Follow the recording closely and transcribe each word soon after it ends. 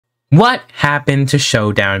What happened to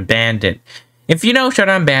Showdown Bandit? If you know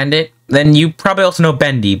Showdown Bandit, then you probably also know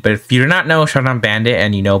Bendy, but if you do not know Showdown Bandit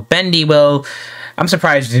and you know Bendy, well, I'm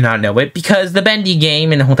surprised you do not know it, because the Bendy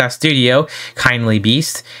game in the Hometown Studio, Kindly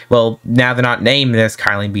Beast, well, now they're not named as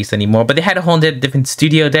Kindly Beast anymore, but they had a whole different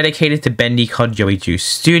studio dedicated to Bendy called Joey Juice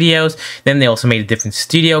Studios. Then they also made a different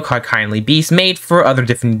studio called Kindly Beast, made for other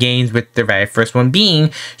different games, with their very first one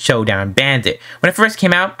being Showdown Bandit. When it first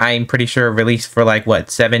came out, I'm pretty sure it released for like, what,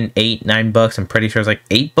 $7, $8, $9? I'm pretty sure it was like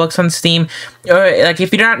 $8 on Steam. Or, like,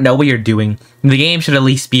 if you do not know what you're doing, the game should at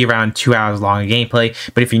least be around 2 hours long of gameplay,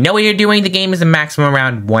 but if you know what you're doing, the game is a maximum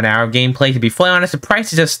around 1 hour of gameplay. To be fully honest, the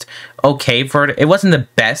price is just okay for it. It wasn't the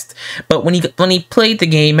best, but when he played the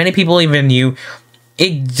game, many people even knew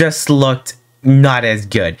it just looked not as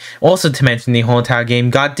good. Also, to mention, the whole entire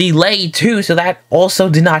game got delayed too, so that also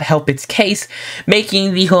did not help its case,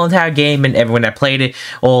 making the whole entire game and everyone that played it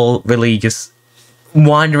all really just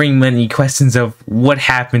wondering many questions of what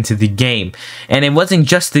happened to the game. And it wasn't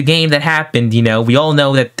just the game that happened, you know. We all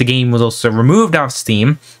know that the game was also removed off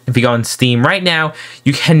Steam. If you go on Steam right now,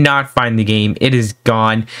 you cannot find the game. It is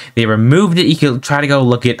gone. They removed it. You can try to go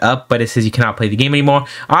look it up, but it says you cannot play the game anymore.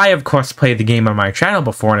 I, of course, played the game on my channel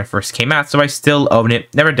before when it first came out, so I still own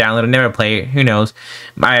it. Never downloaded it, never play it. Who knows?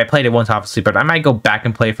 I played it once, obviously, but I might go back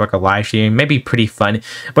and play it for like a live stream. Maybe pretty fun.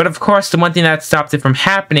 But of course, the one thing that stopped it from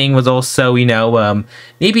happening was also, you know,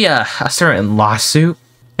 maybe a certain lawsuit.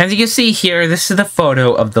 As you can see here, this is the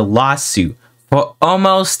photo of the lawsuit for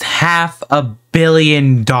almost $500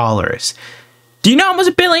 million. Do you know how much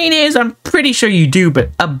a billion is? I'm pretty sure you do,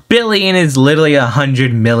 but a billion is literally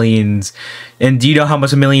 100 millions. And do you know how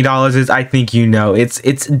much $1 million is? I think you know. It's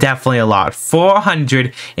definitely a lot.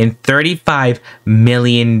 $435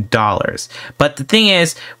 million. But the thing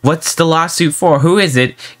is, what's the lawsuit for? Who is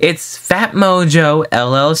it? It's Fat Mojo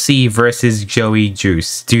LLC versus Joey Juice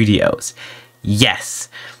Studios. Yes.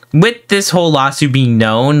 With this whole lawsuit being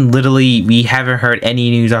known, literally, we haven't heard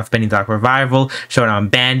any news off Bendy Revival, Showdown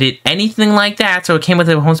Bandit, anything like that. So it came with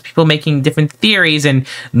a bunch of people making different theories, and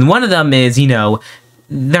one of them is, you know,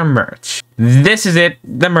 the merch. This is it,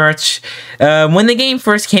 the merch. When the game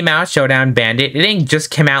first came out, Showdown Bandit, it didn't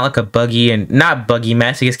just come out like a buggy and not buggy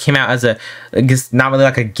mess. It just came out as a, I guess, not really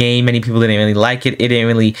like a game. Many people didn't really like it. It didn't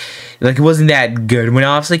really, like, it wasn't that good when it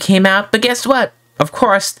obviously came out. But guess what? Of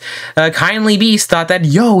course, Kindly Beast thought that,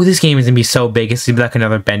 yo, this game is going to be so big, it's going to be like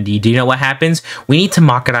another Bendy. Do you know what happens? We need to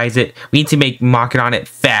marketize it. We need to make market on it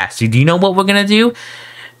fast. Do you know what we're going to do?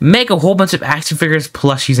 Make a whole bunch of action figures,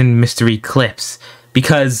 plushies, and mystery clips.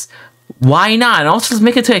 Because, why not? And also, let's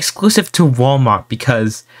make it exclusive to Walmart,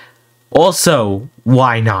 because also,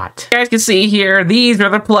 why not? You guys can see here, these are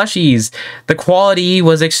the plushies. The quality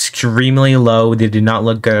was extremely low. They did not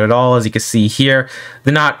look good at all. As you can see here,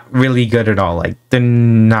 they're not really good at all. Like, they're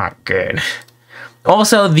not good.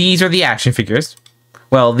 Also, these are the action figures.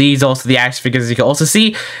 Well, these also the action figures, as you can also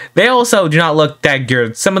see, they also do not look that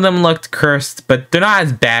good. Some of them looked cursed, but they're not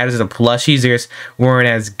as bad as the plushies. They just weren't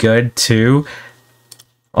as good, too.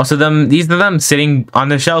 Also, these are them sitting on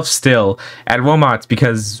the shelf still at Walmart,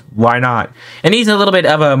 because why not? And these are a little bit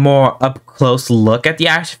of a more up-close look at the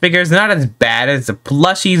action figures. They're not as bad as the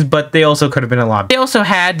plushies, but they also could have been a lot. They also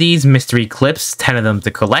had these mystery clips, 10 of them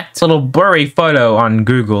to collect. A little blurry photo on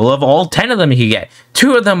Google of all 10 of them you can get.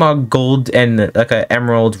 2 of them are gold and like an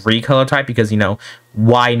emerald recolor type, because, you know,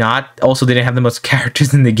 why not? Also, they didn't have the most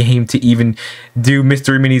characters in the game to even do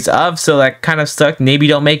mystery minis of, so that kind of sucked. Maybe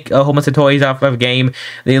don't make a whole bunch of toys off of a game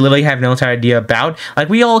they literally have no entire idea about. Like,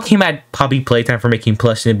 we all came at Puppy Playtime for making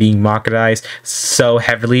plush and being marketized so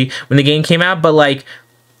heavily when the game came out, but like,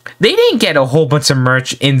 they didn't get a whole bunch of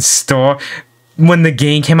merch in store when the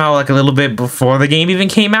game came out, like a little bit before the game even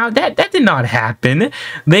came out. That did not happen.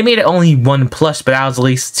 They made it only 1 plush, but that was at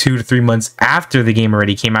least 2 to 3 months after the game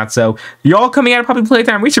already came out. So y'all coming out of Puppy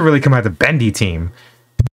Playtime, we should really come out the Bendy team.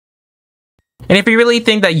 And if you really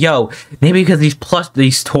think that, yo, maybe because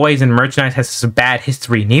these toys and merchandise has such a bad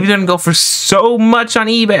history, maybe they're gonna go for so much on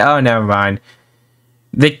eBay. Oh, never mind.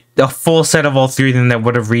 A full set of all 3 of them that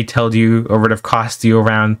would have retailed you or would have cost you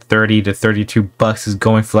around 30 to 32 bucks is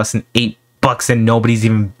going for less than $8, and nobody's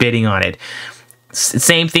even bidding on it.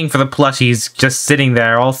 Same thing for the plushies, just sitting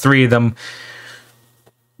there, all 3 of them.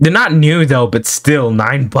 They're not new though, but still,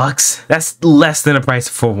 $9. That's less than the price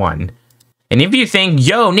for one. And if you think,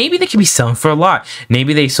 yo, maybe they could be selling for a lot.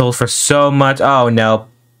 Maybe they sold for so much. Oh no,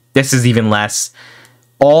 this is even less.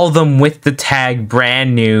 All of them with the tag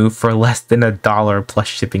brand new for less than $1 plus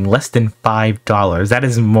shipping, less than $5. That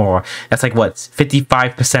is more. That's like what,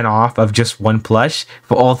 55% off of just 1 plush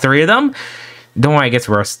for all 3 of them? Don't worry, it gets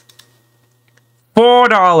worse.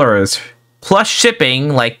 $4 plus shipping,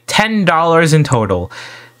 like $10 in total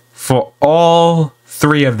for all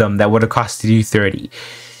 3 of them. That would have costed you $30.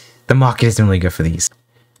 The market isn't really good for these.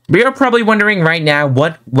 We are probably wondering right now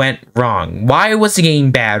what went wrong. Why was the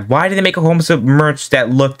game bad? Why did they make a whole bunch of merch that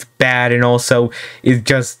looked bad and also is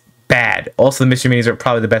just bad? Also, the mystery minis are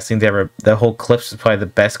probably the best things ever. The whole clips is probably the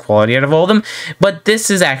best quality out of all of them. But this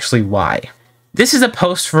is actually why. This is a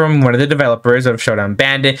post from one of the developers of Showdown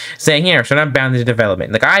Bandit saying, here, Showdown Bandit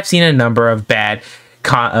development. Like, I've seen a number of bad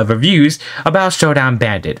reviews about Showdown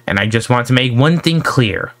Bandit, and I just want to make one thing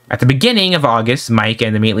clear. At the beginning of August, Mike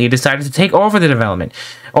and immediately decided to take over the development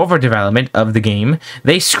of the game.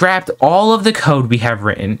 They scrapped all of the code we had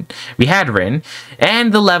written,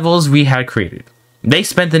 and the levels we had created. They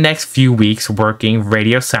spent the next few weeks working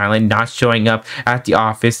radio silent, not showing up at the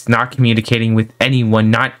office, not communicating with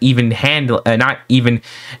anyone, not even handing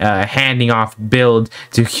off build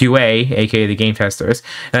to QA, aka the game testers.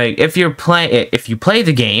 If you play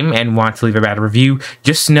the game and want to leave a bad review,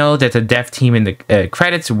 just know that the dev team in the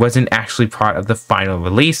credits wasn't actually part of the final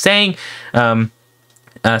release. Saying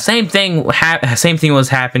same thing was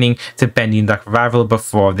happening to Bendy and Duck Revival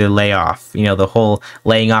before the layoff. You know, the whole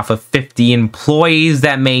laying off of 50 employees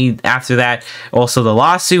that made after that. Also, the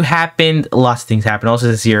lawsuit happened. Lots of things happened. Also,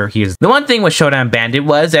 this year, here's the one thing with Showdown Bandit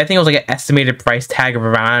was, I think it was like an estimated price tag of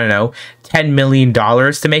around, I don't know, $10 million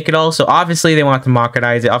to make it all. So obviously they wanted to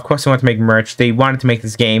marketize it. Of course they wanted to make merch. They wanted to make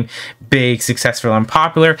this game big, successful, and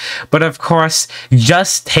popular. But of course,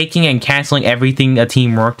 just taking and canceling everything a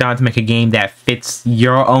team worked on to make a game that fits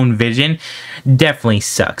your own vision definitely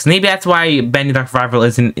sucks. Maybe that's why Bendy Duck Revival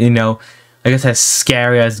isn't, you know, I guess as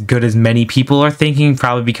scary, as good as many people are thinking,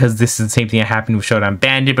 probably because this is the same thing that happened with Showdown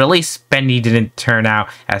Bandit, but at least Bendy didn't turn out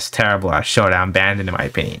as terrible as Showdown Bandit, in my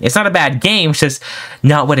opinion. It's not a bad game, it's just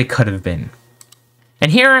not what it could have been.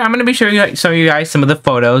 And here, I'm going to be showing you guys some of the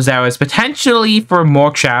photos that was potentially for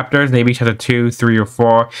more chapters, maybe chapter 2, 3, or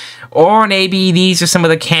 4, or maybe these are some of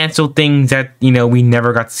the canceled things that, you know, we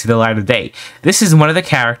never got to see the light of day. This is one of the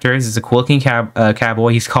characters. It's a cool looking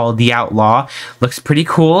cowboy. He's called the Outlaw. Looks pretty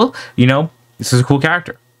cool. You know, this is a cool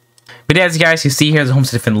character. But as you guys can see here, there's a whole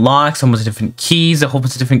bunch of different locks, a whole bunch of different keys, a whole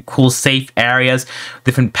bunch of different cool safe areas,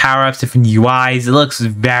 different power-ups, different UIs. It looks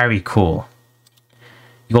very cool.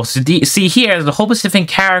 You also see here, there's a whole bunch of different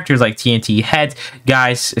characters like TNT heads,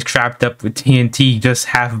 guys strapped up with TNT, just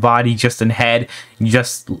half body, just in head,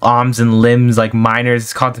 just arms and limbs like miners.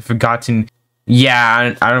 It's called the Forgotten.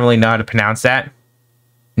 Yeah, I don't really know how to pronounce that.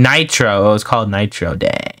 Nitro. Oh, it's called Nitro.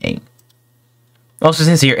 Dang. Also,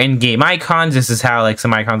 since your in-game icons, this is how like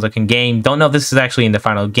some icons look in game. Don't know if this is actually in the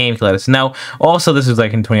final game. Let us know. Also, this is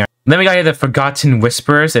like in 20. Then we got here the Forgotten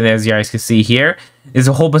Whisperers, and as you guys can see here, there's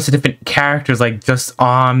a whole bunch of different characters, like just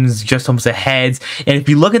arms, just almost the heads. And if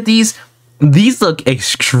you look at these look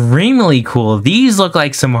extremely cool. These look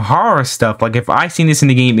like some horror stuff. Like if I seen this in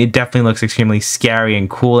the game, it definitely looks extremely scary and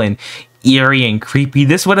cool and eerie and creepy.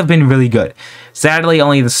 This would have been really good. Sadly,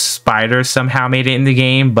 only the spiders somehow made it in the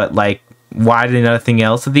game, but like, why did nothing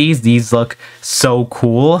else of these? These look so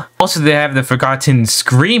cool. Also, they have the Forgotten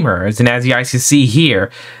Screamers, and as you guys can see here,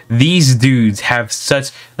 these dudes have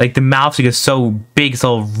such, like, the mouths are so big, it's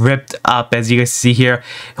all ripped up, as you guys see here.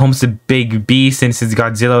 Almost a big beast, and it's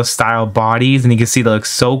Godzilla-style bodies, and you can see they look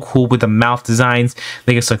so cool with the mouth designs.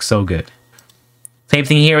 They just look so good. Same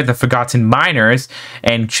thing here with the Forgotten Miners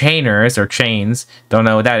and Chainers, or Chains. Don't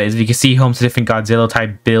know what that is. You can see homes of different Godzilla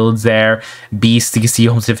type builds there. Beasts, you can see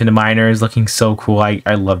homes of different miners looking so cool. I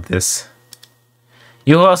love this.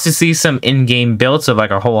 You'll also see some in-game builds of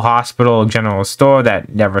like a whole hospital, general store that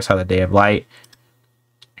never saw the day of light.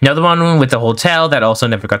 Another one with the hotel that also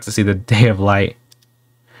never got to see the day of light.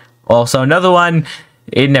 Also another one,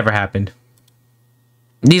 it never happened.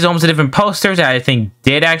 These are almost different posters that I think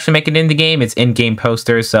did actually make it in the game. It's in-game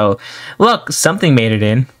posters, so look, something made it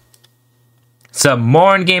in. Some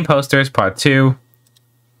more in-game posters, part 2.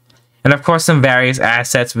 And of course, some various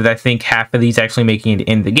assets, with I think half of these actually making it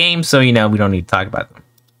in the game, so you know, we don't need to talk about them.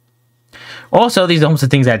 Also, these are almost the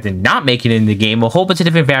things that did not make it in the game. A whole bunch of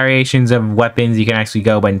different variations of weapons you can actually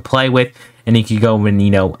go and play with, and you can go and,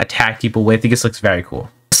 you know, attack people with. It just looks very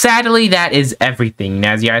cool. Sadly, that is everything. And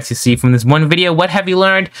as you guys can see from this one video, what have you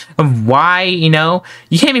learned of why, you know,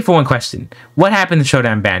 you came here for one question. What happened to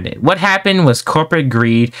Showdown Bandit? What happened was corporate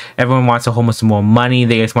greed. Everyone wants a whole bunch more money.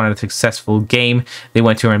 They just wanted a successful game. They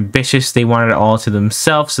went too ambitious. They wanted it all to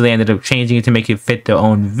themselves, so they ended up changing it to make it fit their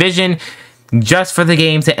own vision, just for the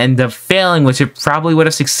game to end up failing, which it probably would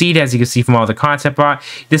have succeeded, as you can see from all the concept art.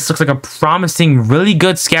 This looks like a promising, really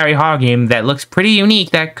good scary horror game that looks pretty unique,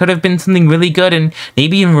 that could have been something really good and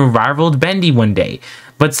maybe even rivaled Bendy one day.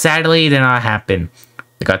 But sadly, it did not happen.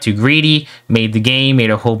 They got too greedy, made the game,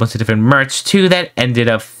 made a whole bunch of different merch too that ended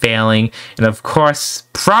up failing, and of course,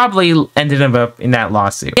 probably ended up in that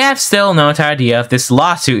lawsuit. We have still no idea if this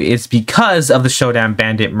lawsuit is because of the Showdown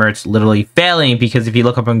Bandit merch literally failing, because if you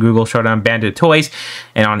look up on Google Showdown Bandit toys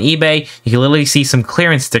and on eBay, you can literally see some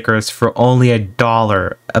clearance stickers for only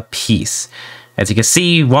 $1 a piece. As you can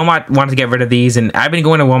see, Walmart wanted to get rid of these, and I've been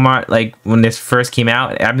going to Walmart like when this first came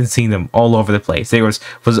out. I've been seeing them all over the place. They was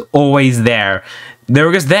always there. They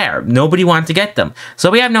were just there. Nobody wanted to get them. So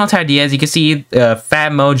we have no idea. As you can see,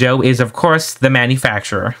 Fat Mojo is of course the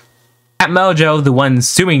manufacturer. Fat Mojo, the one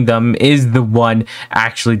suing them, is the one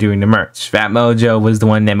actually doing the merch. Fat Mojo was the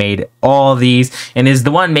one that made all these and is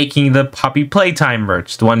the one making the Puppy Playtime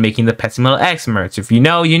merch, the one making the Petsimo X merch. If you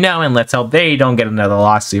know, you know, and let's hope they don't get another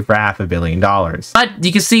lawsuit for $500 million. But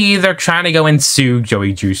you can see they're trying to go and sue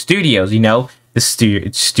Joey Drew Studios, you know, the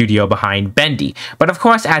studio behind Bendy. But of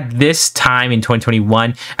course, at this time in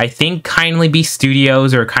 2021, I think Kindly Beast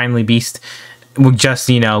Studios or Kindly Beast were just,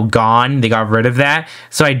 you know, gone. They got rid of that.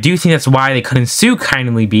 So I do think that's why they couldn't sue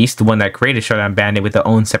Kindly Beast, the one that created Showdown Bandit, with their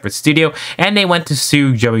own separate studio, and they went to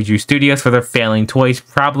sue Joey Drew Studios for their failing toys,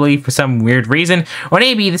 probably for some weird reason, or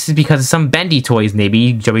maybe this is because of some Bendy toys.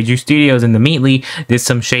 Maybe Joey Drew Studios and the Meatly did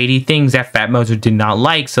some shady things that Fat Mojo did not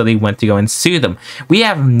like, so they went to go and sue them. We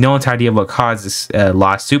have no idea what caused this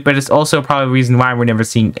lawsuit, but it's also probably the reason why we're never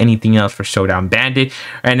seeing anything else for Showdown Bandit,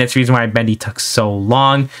 and it's the reason why Bendy took so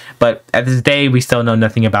long. But at this day, we still know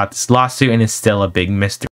nothing about this lawsuit, and it's still a big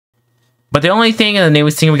mystery. But the only thing and the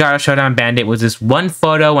newest thing we got of Showdown Bandit was this one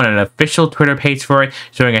photo on an official Twitter page for it,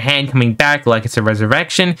 showing a hand coming back like it's a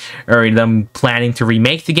resurrection, or them planning to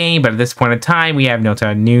remake the game. But at this point in time, we have no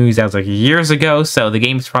news. That was like years ago, so the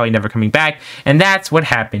game is probably never coming back, and that's what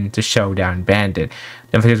happened to Showdown Bandit.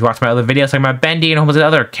 Don't forget to watch my other videos talking about Bendy and a whole bunch of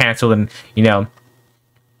other canceled and, you know,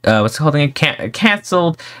 what's called a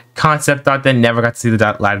canceled concept thought that never got to see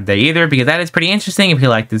the light of day either, because that is pretty interesting. If you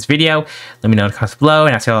like this video, let me know in the comments below,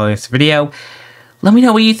 and after all this video, let me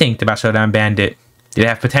know what you think about Showdown Bandit. Did it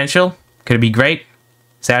have potential? Could it be great?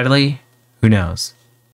 Sadly, who knows?